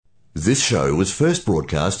This show was first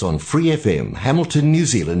broadcast on Free FM, Hamilton, New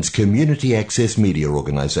Zealand's community access media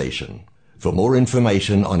organisation. For more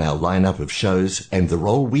information on our lineup of shows and the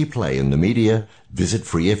role we play in the media, visit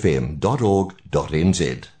freefm.org.nz.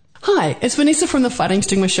 Hi, it's Vanessa from the Fighting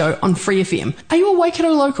Stigma Show on Free FM. Are you a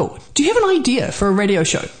Waikato local? Do you have an idea for a radio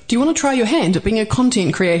show? Do you want to try your hand at being a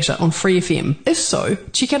content creator on Free FM? If so,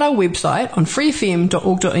 check out our website on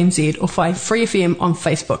freefm.org.nz or find Free FM on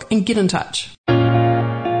Facebook and get in touch.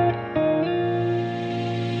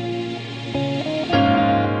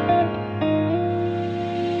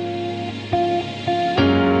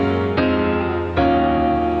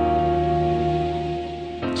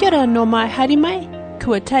 Kia ora no mai haere mai,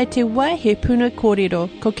 kua tae te wai he puna kōrero,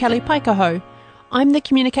 ko Kelly Paikaho. I'm the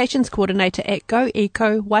Communications Coordinator at Go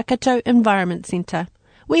Eco Waikato Environment Centre.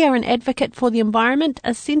 We are an advocate for the environment,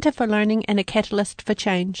 a centre for learning and a catalyst for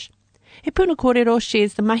change. He puna kōrero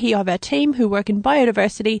shares the mahi of our team who work in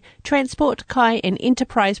biodiversity, transport, kai and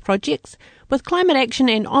enterprise projects, with climate action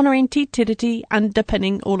and honouring Te Tiriti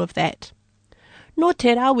underpinning all of that. Nō te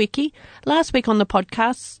rā wiki, last week on the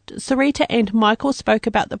podcast, Sarita and Michael spoke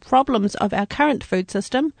about the problems of our current food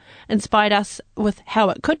system, inspired us with how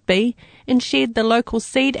it could be, and shared the local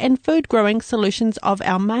seed and food growing solutions of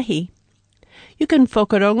our mahi. You can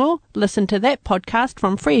whakarongo, listen to that podcast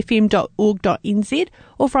from freefm.org.nz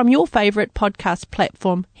or from your favourite podcast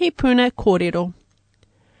platform, He Puna Kōrero.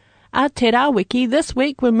 A te rā wiki, this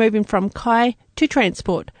week we're moving from kai to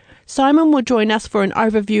transport. Simon will join us for an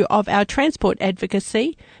overview of our transport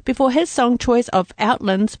advocacy before his song choice of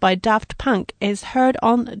Outlands by Daft Punk is heard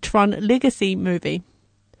on Tron Legacy movie.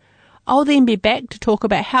 I'll then be back to talk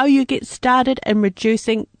about how you get started in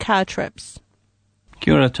reducing car trips.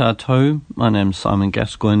 Kia ora tātou, my name's Simon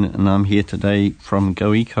Gascoigne and I'm here today from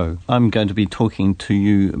Go Eco. I'm going to be talking to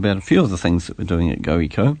you about a few of the things that we're doing at Go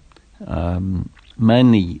Eco.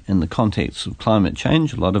 Mainly in the context of climate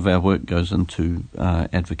change. A lot of our work goes into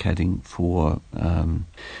advocating for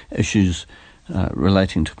issues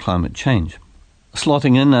relating to climate change.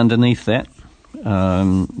 Slotting in underneath that,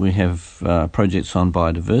 we have projects on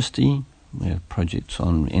biodiversity, we have projects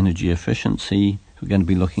on energy efficiency. We're going to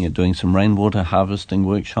be looking at doing some rainwater harvesting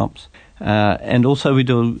workshops. And also we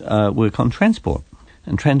do work on transport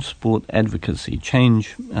and transport advocacy,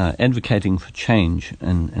 advocating for change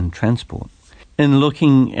in transport. In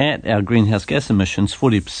looking at our greenhouse gas emissions,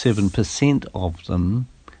 47% of them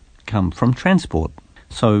come from transport.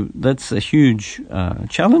 So that's a huge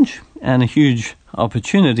challenge and a huge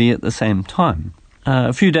opportunity at the same time.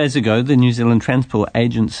 A few days ago, the New Zealand Transport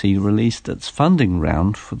Agency released its funding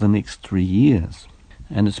round for the next 3 years.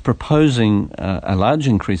 And it's proposing a large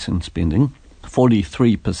increase in spending,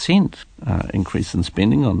 43% increase in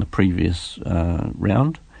spending on the previous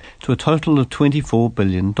round, to a total of $24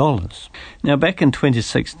 billion. Now, back in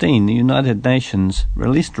 2016, the United Nations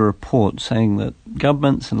released a report saying that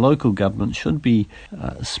governments and local governments should be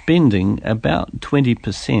spending about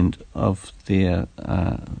 20% of their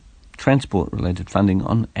transport-related funding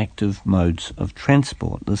on active modes of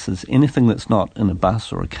transport. This is anything that's not in a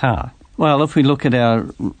bus or a car. Well, if we look at our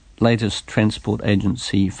latest Transport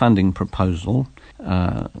Agency funding proposal,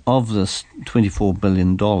 of this $24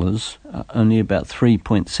 billion, only about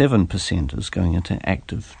 3.7% is going into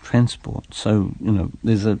active transport. So,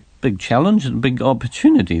 there's a big challenge and a big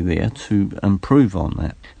opportunity there to improve on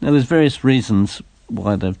that. Now, there's various reasons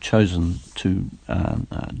why they've chosen to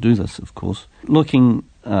do this, of course. Looking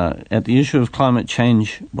at the issue of climate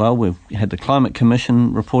change, well, we've had the Climate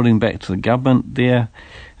Commission reporting back to the government there.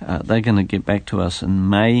 They're going to get back to us in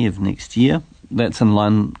May of next year. That's in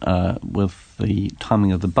line with the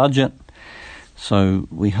timing of the budget. So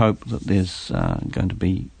we hope that there's going to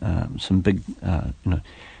be some big,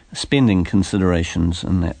 spending considerations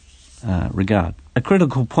in that regard. A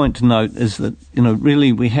critical point to note is that,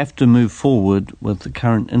 really we have to move forward with the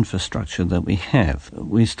current infrastructure that we have.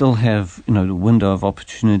 We still have, the window of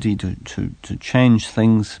opportunity to change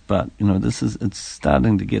things, but, it's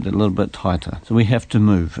starting to get a little bit tighter. So we have to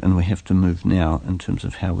move, and we have to move now in terms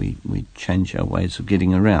of how we change our ways of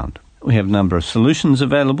getting around. We have a number of solutions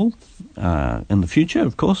available. In the future,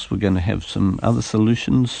 of course, we're going to have some other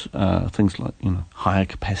solutions, things like, higher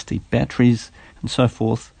capacity batteries and so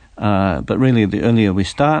forth. But really, the earlier we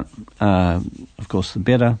start, of course, the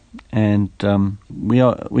better. And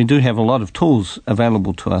we do have a lot of tools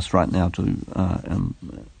available to us right now to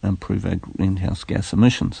improve our greenhouse gas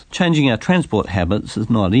emissions. Changing our transport habits is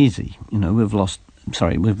not easy.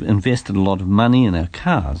 We've invested a lot of money in our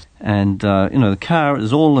cars. And, the car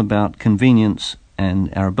is all about convenience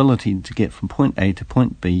and our ability to get from point A to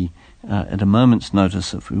point B at a moment's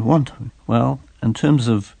notice if we want to. Well, in terms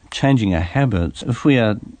of changing our habits, if we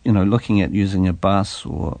are, looking at using a bus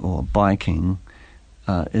or biking,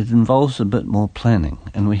 it involves a bit more planning,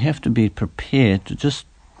 and we have to be prepared to just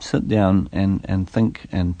sit down and think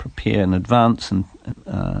and prepare in advance and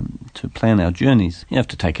to plan our journeys. You have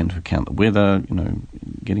to take into account the weather,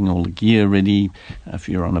 getting all the gear ready. If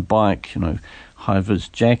you're on a bike, high-vis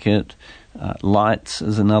jacket, lights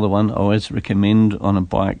is another one I always recommend on a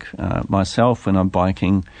bike. Myself, when I'm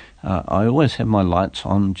biking, I always have my lights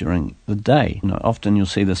on during the day. Often you'll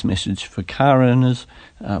see this message for car owners.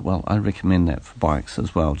 I recommend that for bikes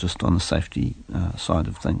as well, just on the safety side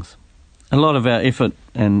of things. A lot of our effort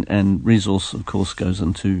and resource, of course, goes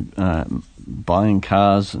into buying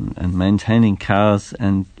cars and maintaining cars.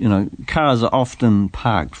 And, cars are often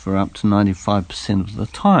parked for up to 95% of the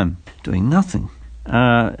time, doing nothing.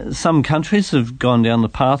 Some countries have gone down the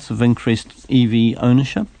path of increased EV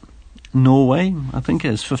ownership. Norway, I think,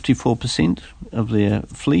 has 54% of their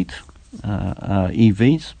fleet are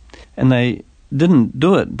EVs. And they didn't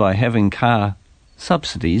do it by having car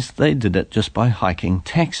subsidies. They did it just by hiking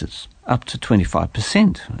taxes, up to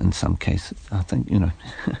 25% in some cases, I think,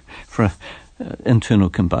 for an internal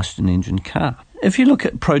combustion engine car. If you look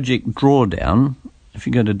at Project Drawdown, if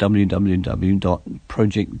you go to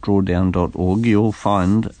www.projectdrawdown.org, you'll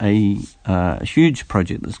find a huge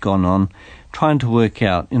project that's gone on trying to work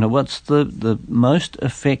out, what's the most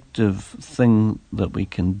effective thing that we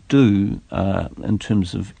can do in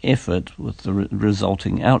terms of effort with the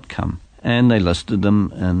resulting outcome. And they listed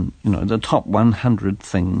them, and, the top 100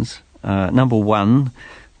 things. Number one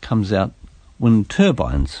comes out wind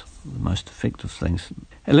turbines, the most effective things.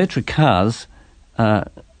 Electric cars are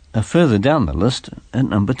further down the list at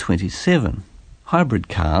number 27. Hybrid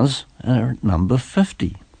cars are at number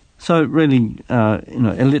 50. So really,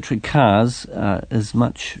 electric cars, as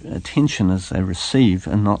much attention as they receive,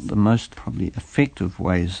 are not the most probably effective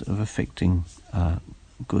ways of affecting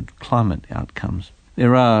good climate outcomes.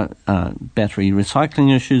 There are battery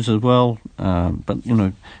recycling issues as well, but,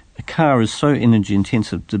 a car is so energy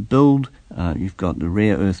intensive to build. You've got the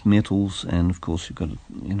rare earth metals, and of course you've got to,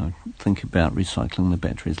 think about recycling the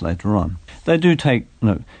batteries later on. They do take,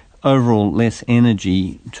 overall less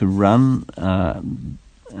energy to run in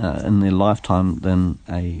their lifetime than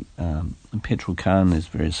a petrol car, and there's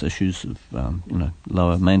various issues of,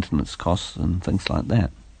 lower maintenance costs and things like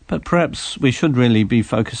that. But perhaps we should really be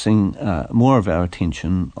focusing more of our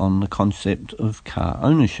attention on the concept of car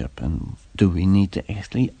ownership, and do we need to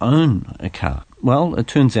actually own a car? Well, it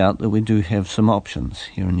turns out that we do have some options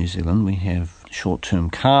here in New Zealand. We have short-term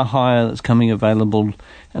car hire that's coming available,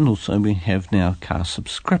 and also we have now car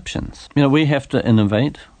subscriptions. We have to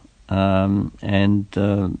innovate, and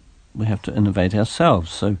we have to innovate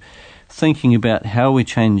ourselves. So thinking about how we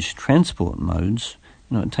change transport modes,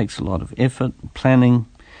 it takes a lot of effort, planning,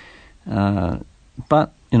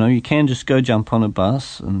 but you can just go jump on a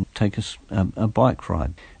bus and take a bike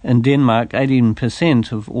ride. In Denmark,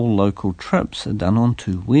 18% of all local trips are done on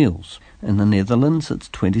two wheels. In the Netherlands, it's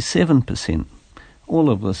 27%. All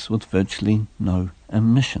of this with virtually no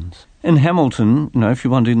emissions. In Hamilton, if you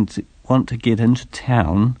want to get into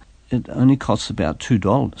town, it only costs about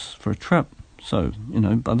 $2 for a trip. So,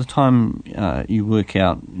 by the time you work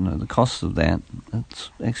out, the cost of that, it's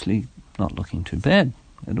actually not looking too bad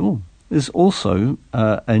at all. There's also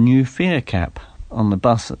a new fare cap on the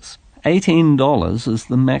buses. $18 is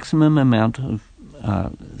the maximum amount of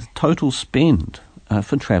total spend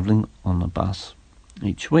for travelling on the bus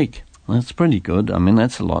each week. That's pretty good.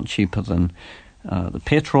 That's a lot cheaper than the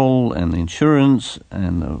petrol and the insurance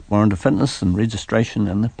and the warrant of fitness and registration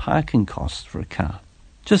and the parking costs for a car.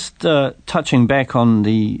 Just touching back on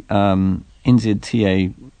the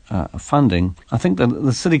NZTA funding, I think that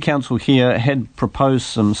the City Council here had proposed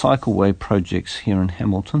some cycleway projects here in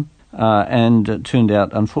Hamilton, and it turned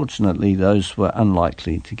out, unfortunately, those were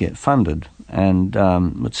unlikely to get funded. And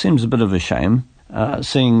it seems a bit of a shame,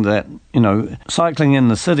 seeing that, cycling in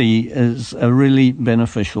the city is a really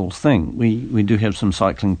beneficial thing. We do have some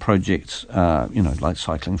cycling projects, like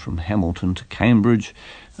cycling from Hamilton to Cambridge,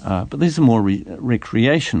 but these are more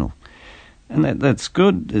recreational. And that's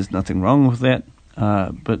good. There's nothing wrong with that.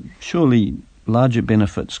 But surely larger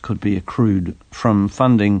benefits could be accrued from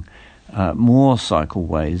funding more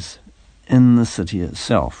cycleways in the city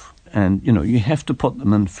itself. And, you have to put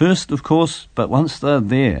them in first, of course, but once they're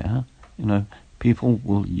there, people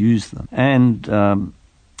will use them. And,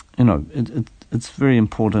 it's very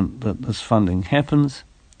important that this funding happens.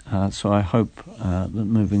 So I hope that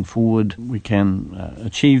moving forward we can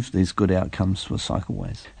achieve these good outcomes for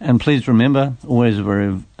cycleways. And please remember, always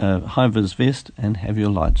wear a high-vis vest and have your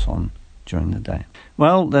lights on during the day.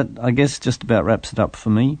 Well, that I guess just about wraps it up for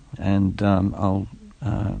me, and I'll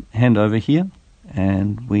hand over here,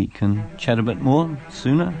 and we can chat a bit more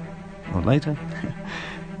sooner or later.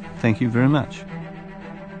 Thank you very much.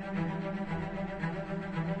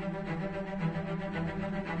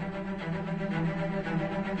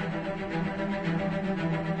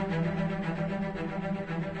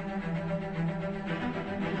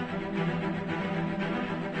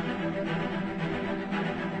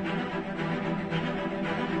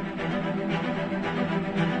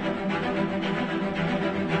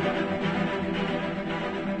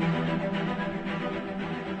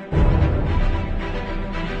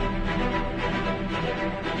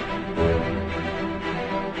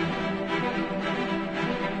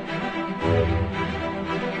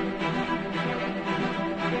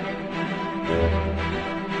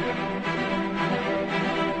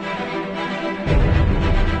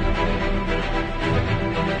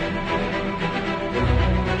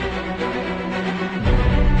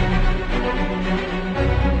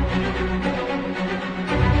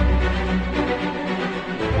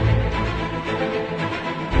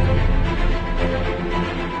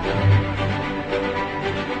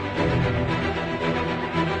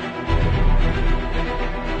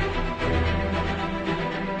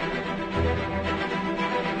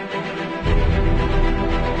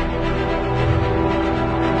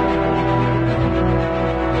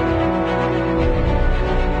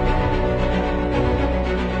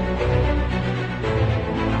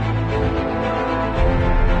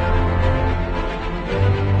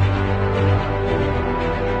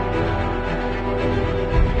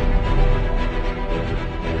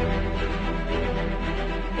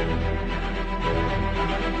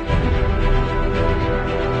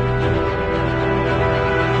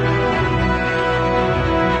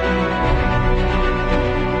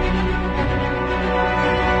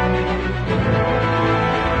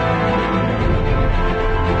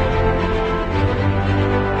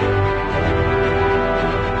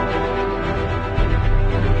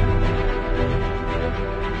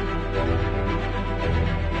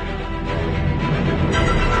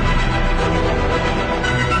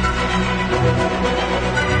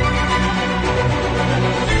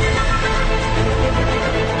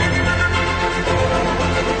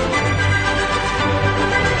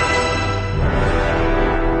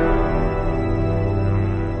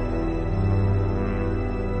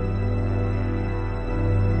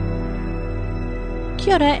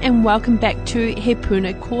 Kia ora and welcome back to He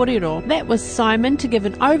Puna Kōrero. That was Simon to give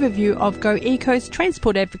an overview of Go Eco's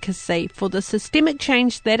transport advocacy for the systemic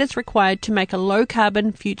change that is required to make a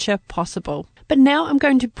low-carbon future possible. But now I'm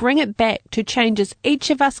going to bring it back to changes each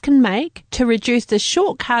of us can make to reduce the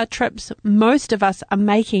short car trips most of us are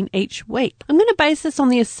making each week. I'm going to base this on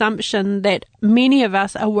the assumption that many of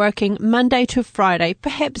us are working Monday to Friday,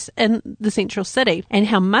 perhaps in the central city, and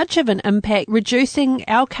how much of an impact reducing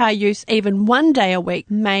our car use even one day a week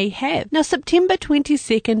may have. Now, September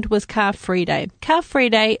 22nd was Car Free Day. Car Free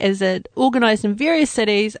Day is organised in various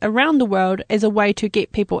cities around the world as a way to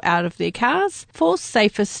get people out of their cars for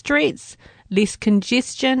safer streets, less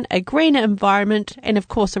congestion, a greener environment, and of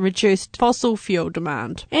course a reduced fossil fuel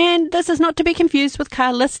demand. And this is not to be confused with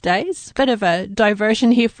Carless Days. Bit of a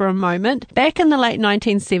diversion here for a moment. Back in the late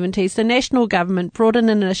 1970s, the national government brought in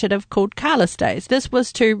an initiative called Carless Days. This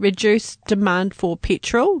was to reduce demand for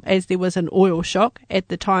petrol, as there was an oil shock at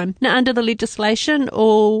the time. Now, under the legislation,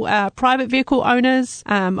 all private vehicle owners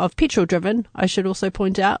of petrol-driven, I should also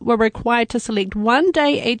point out, were required to select one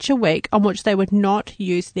day each a week on which they would not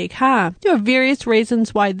use their car. There are various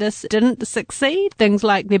reasons why this didn't succeed. Things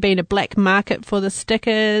like there being a black market for the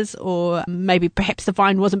stickers, or maybe perhaps the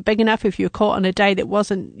fine wasn't big enough if you were caught on a day that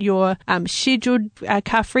wasn't your scheduled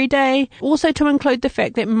car-free day. Also to include the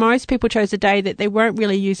fact that most people chose a day that they weren't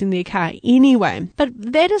really using their car anyway. But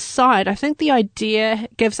that aside, I think the idea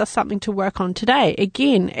gives us something to work on today,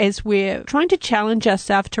 again, as we're trying to challenge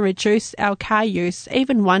ourselves to reduce our car use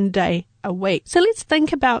even one day a week. So let's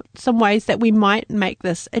think about some ways that we might make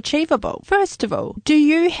this achievable. First of all, do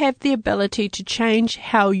you have the ability to change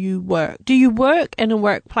how you work? Do you work in a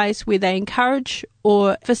workplace where they encourage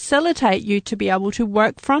or facilitate you to be able to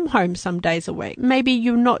work from home some days a week? Maybe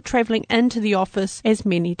you're not travelling into the office as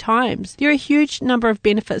many times. There are a huge number of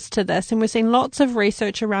benefits to this, and we're seeing lots of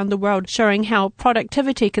research around the world showing how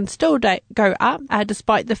productivity can still go up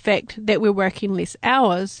despite the fact that we're working less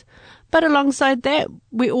hours. But alongside that,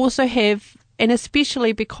 we also have, and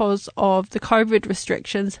especially because of the COVID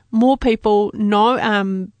restrictions, more people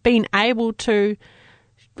being able to,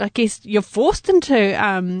 I guess you're forced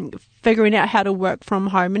into figuring out how to work from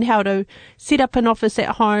home and how to set up an office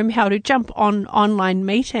at home, how to jump on online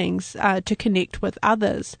meetings to connect with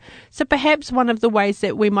others. So perhaps one of the ways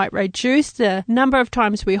that we might reduce the number of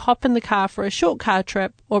times we hop in the car for a short car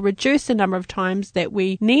trip, or reduce the number of times that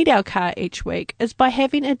we need our car each week, is by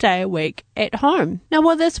having a day a week at home. Now,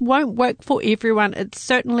 while this won't work for everyone, it's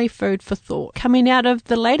certainly food for thought. Coming out of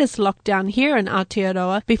the latest lockdown here in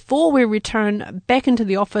Aotearoa, before we return back into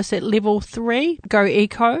the office at level 3, Go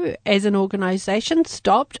Eco as an organisation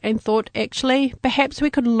stopped and thought, actually, perhaps we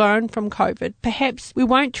could learn from COVID. Perhaps we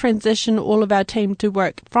won't transition all of our team to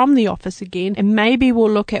work from the office again, and maybe we'll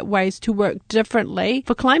look at ways to work differently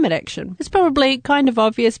for climate action. It's probably kind of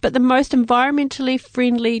obvious, but the most environmentally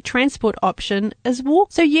friendly transport option is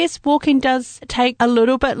walk. So yes, walking does take a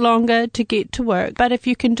little bit longer to get to work, but if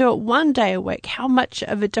you can do it one day a week, how much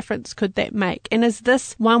of a difference could that make? And is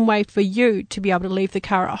this one way for you to be able to leave the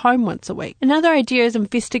car at home once a week? Another idea is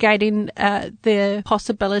investigating the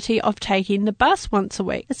possibility of taking the bus once a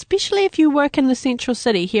week, especially if you work in the central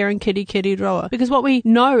city here in Kirikiriroa, because what we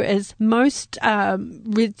know is most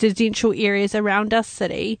residential areas around our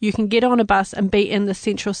city, you can get on a bus and be in the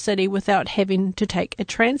central city without having to take a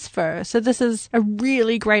transfer. So this is a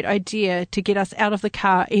really great idea to get us out of the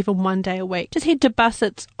car even one day a week. Just head to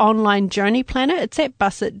Busset's online journey planner. It's at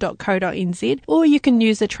busset.co.nz, or you can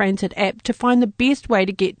use the Transit app to find the best way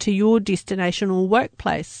to get to your destination or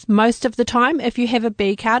workplace. Most of the time, if you have a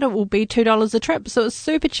B card, it will be $2 a trip, so it's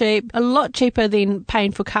super cheap, a lot cheaper than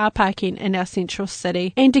paying for car parking in our central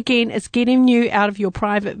city. And again, it's getting you out of your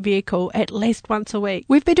private vehicle at least once a week.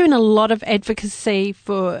 We've been doing a lot of advocacy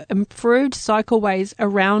for improved cycleways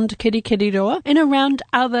around Kirikiriroa and around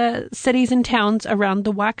other cities and towns around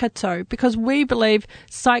the Waikato, because we believe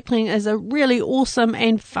cycling is a really awesome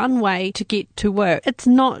and fun way to get to work. It's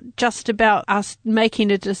not just about us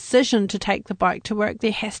making a decision to take the bike to work.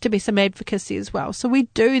 There has to be some advocacy as well. So we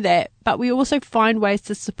do that, but we also find ways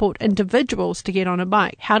to support individuals to get on a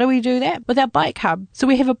bike. How do we do that? With our bike hub. So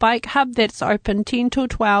we have a bike hub that's open 10 till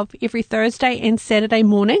 12 every Thursday and Saturday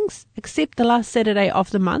mornings, except the last Saturday of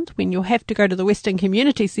the month when you'll have to go to the Western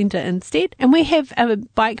Community Centre instead. And we have a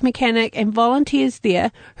bike mechanic and volunteers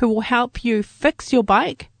there who will help you fix your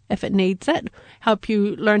bike if it needs it, help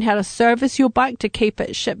you learn how to service your bike to keep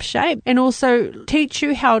it ship shape, and also teach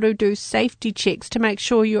you how to do safety checks to make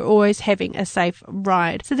sure you're always having a safe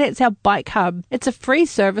ride. So that's our bike hub. It's a free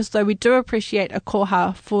service, though we do appreciate a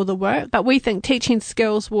koha for the work, but we think teaching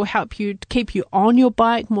skills will help you keep you on your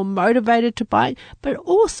bike, more motivated to bike, but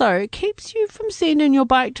also keeps you from sending your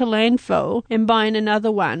bike to landfill and buying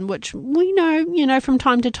another one, which we know, from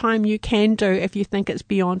time to time you can do if you think it's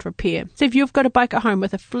beyond repair. So if you've got a bike at home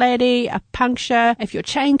with a flatty, a puncture, if your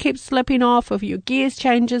chain keeps slipping off, or if your gears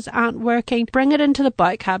changes aren't working, bring it into the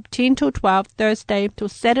bike hub 10 till 12 Thursday till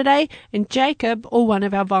Saturday, and Jacob or one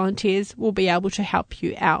of our volunteers will be able to help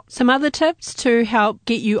you out. Some other tips to help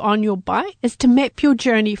get you on your bike is to map your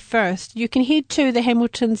journey first. You can head to the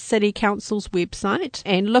Hamilton City Council's website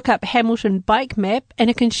and look up Hamilton Bike Map, and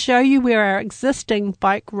it can show you where our existing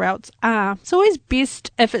bike routes are. It's always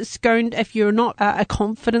best if you're not a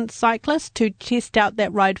confident cyclist to test out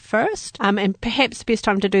that ride first, and perhaps the best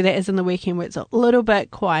time to do that is in the weekend where it's a little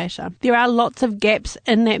bit quieter. There are lots of gaps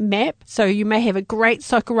in that map, so you may have a great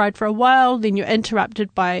cycle ride for a while, then you're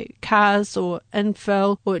interrupted by cars or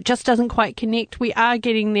infill, or it just doesn't quite connect. We are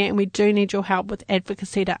getting there, and we do need your help with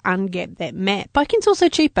advocacy to ungap that map. Biking's also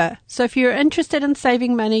cheaper, so if you're interested in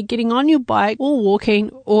saving money, getting on your bike or walking,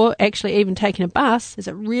 or actually even taking a bus is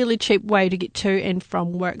a really cheap way to get to and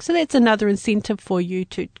from work. So that's another incentive for you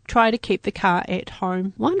to try to keep the car at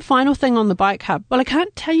home. One final thing on the bike hub. Well, I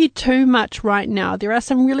can't tell you too much right now. There are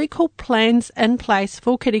some really cool plans in place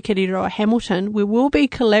for Kirikiriroa Hamilton. We will be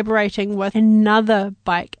collaborating with another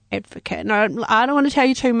bike advocate. Now, I don't want to tell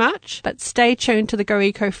you too much, but stay tuned to the Go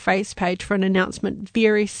Eco face page for an announcement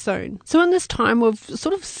very soon. So in this time, we've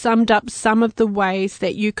sort of summed up some of the ways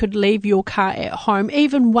that you could leave your car at home,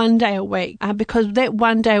 even one day a week, because that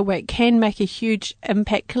one day a week can make a huge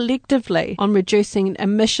impact collectively on reducing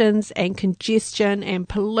emissions and congestion and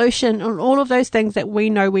pollution and all of those things that we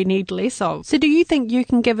know we need less of. So do you think you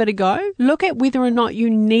can give it a go? Look at whether or not you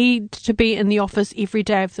need to be in the office every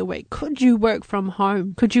day of the week. Could you work from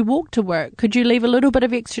home? Could you you walk to work? Could you leave a little bit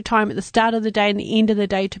of extra time at the start of the day and the end of the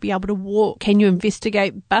day to be able to walk? Can you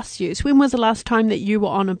investigate bus use? When was the last time that you were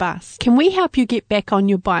on a bus? Can we help you get back on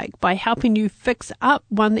your bike by helping you fix up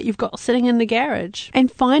one that you've got sitting in the garage?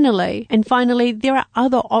 And finally, there are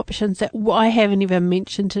other options that I haven't even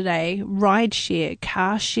mentioned today. Ride share,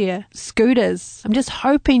 car share, scooters. I'm just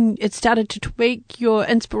hoping it started to tweak your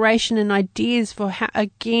inspiration and ideas for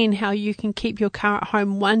how you can keep your car at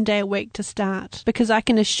home one day a week to start. Because I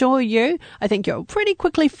can assure you, I think you'll pretty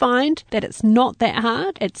quickly find that it's not that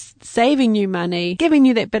hard. It's saving you money, giving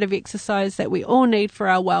you that bit of exercise that we all need for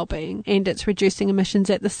our well-being, and it's reducing emissions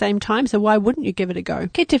at the same time, so why wouldn't you give it a go?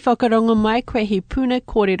 Kei te whakarongo mai koe he Puna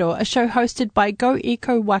Kōrero, a show hosted by Go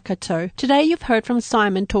Eco Waikato. Today you've heard from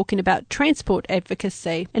Simon talking about transport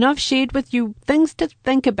advocacy, and I've shared with you things to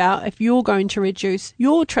think about if you're going to reduce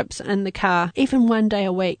your trips in the car, even one day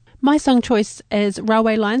a week. My song choice is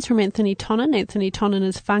Railway Lines from Anthony Tonnon. Anthony Tonnon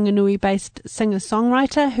is Whanganui-based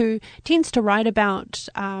singer-songwriter who tends to write about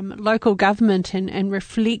local government and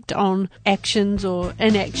reflect on actions or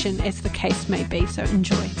inaction as the case may be, so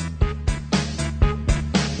enjoy.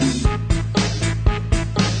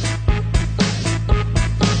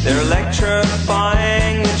 They're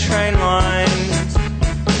electrifying the train lines,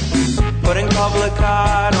 putting public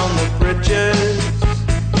art on the bridges,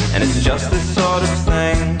 and it's just the sort of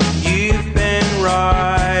thing you've been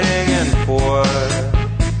riding in for.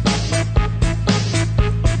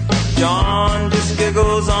 John just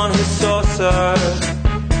giggles on his saucer.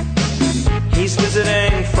 He's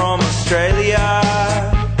visiting from Australia.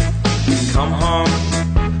 He's come home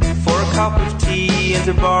for a cup of tea and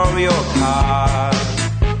to borrow your car.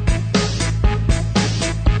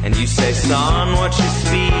 And you say, son, watch your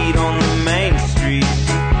speed on the main street.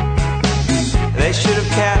 They should have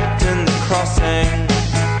kept in the crossing.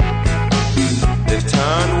 They've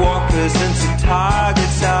turned walkers into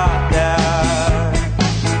targets out there.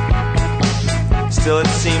 Still it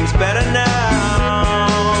seems better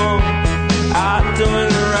now, out doing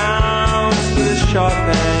the rounds for the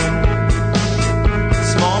shopping.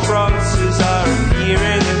 Small grocers are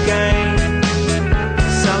appearing again,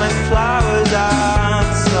 selling flowers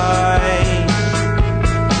outside.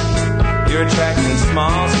 You're attracting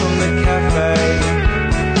smiles from the cafe.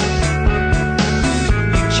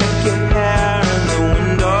 You check your hair in the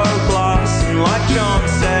window glass, and like John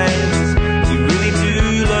says, you really do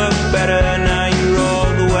look better now you're all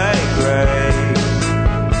the way grey.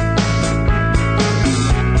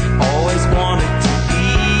 Always wanted to be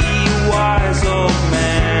a wise old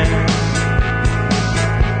man.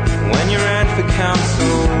 When you ran for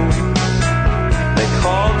council, they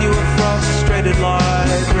called you a frustrated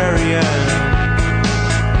librarian.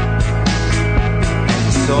 And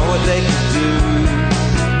you saw what they could do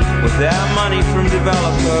with their money from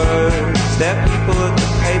developers, their people at the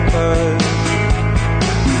papers.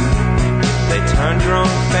 They turned your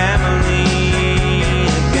own family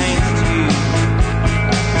against you.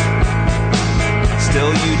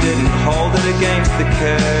 Still you didn't hold it against the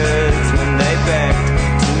kids when they begged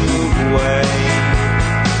to move away.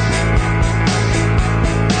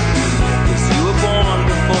 Born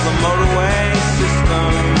before the motorway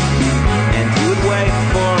system, and you would wait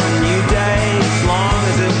for a new day as long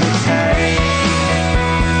as it would take.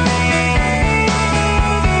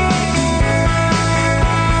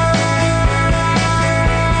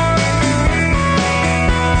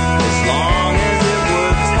 As long as it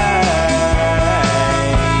would take.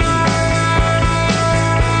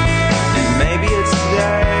 And maybe it's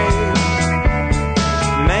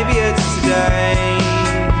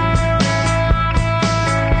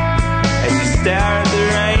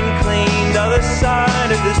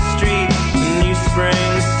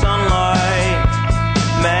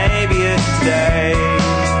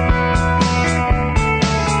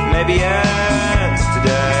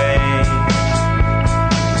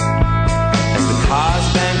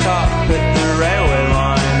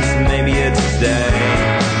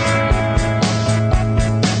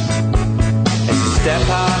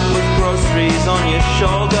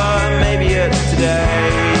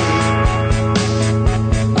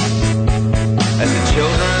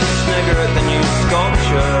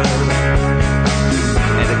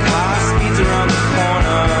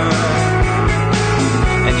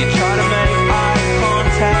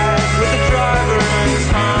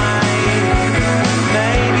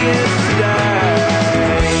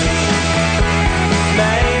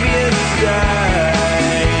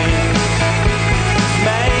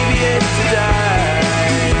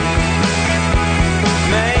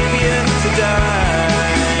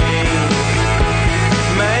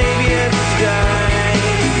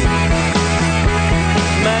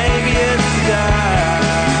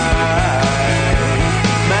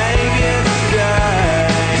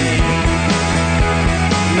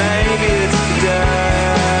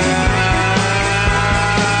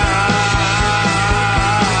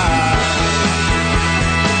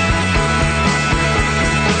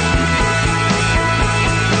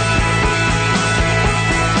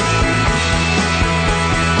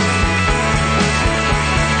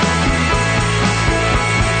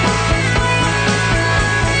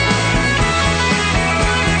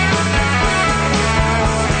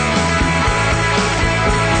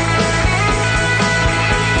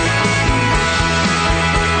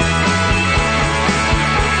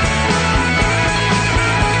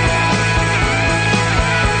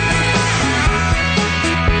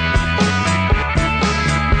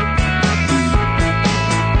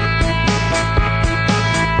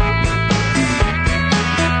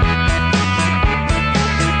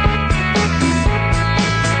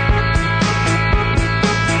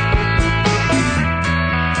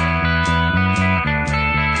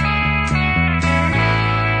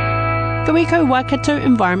Eco Waikato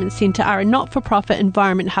Environment Centre are a not-for-profit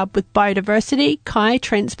environment hub with biodiversity, kai,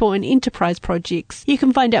 transport and enterprise projects. You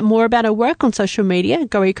can find out more about our work on social media,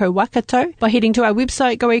 Go Eco Waikato, by heading to our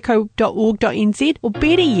website goeco.org.nz, or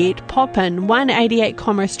better yet, pop in 188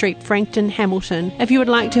 Commerce Street, Frankton, Hamilton. If you would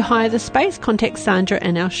like to hire the space, contact Sandra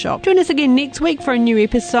in our shop. Join us again next week for a new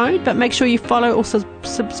episode, but make sure you follow or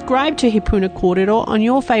subscribe to He Puna Kōrero on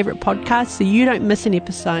your favourite podcast so you don't miss an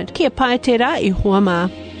episode. Kia pai te rā, I hoa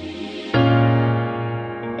mā.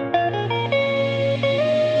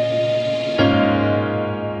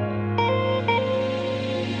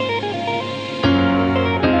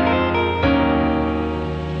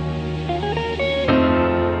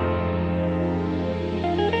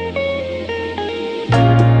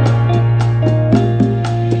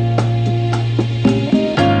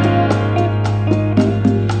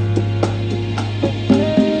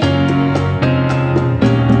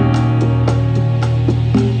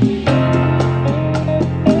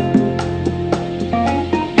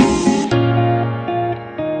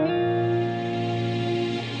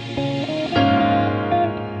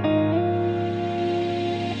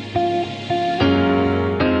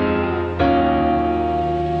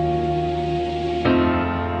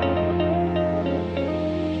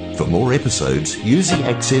 For more episodes, use the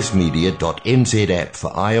accessmedia.nz app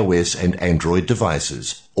for iOS and Android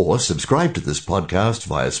devices, or subscribe to this podcast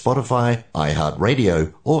via Spotify,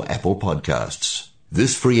 iHeartRadio, or Apple Podcasts.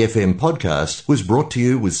 This Free FM podcast was brought to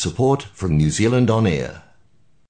you with support from New Zealand On Air.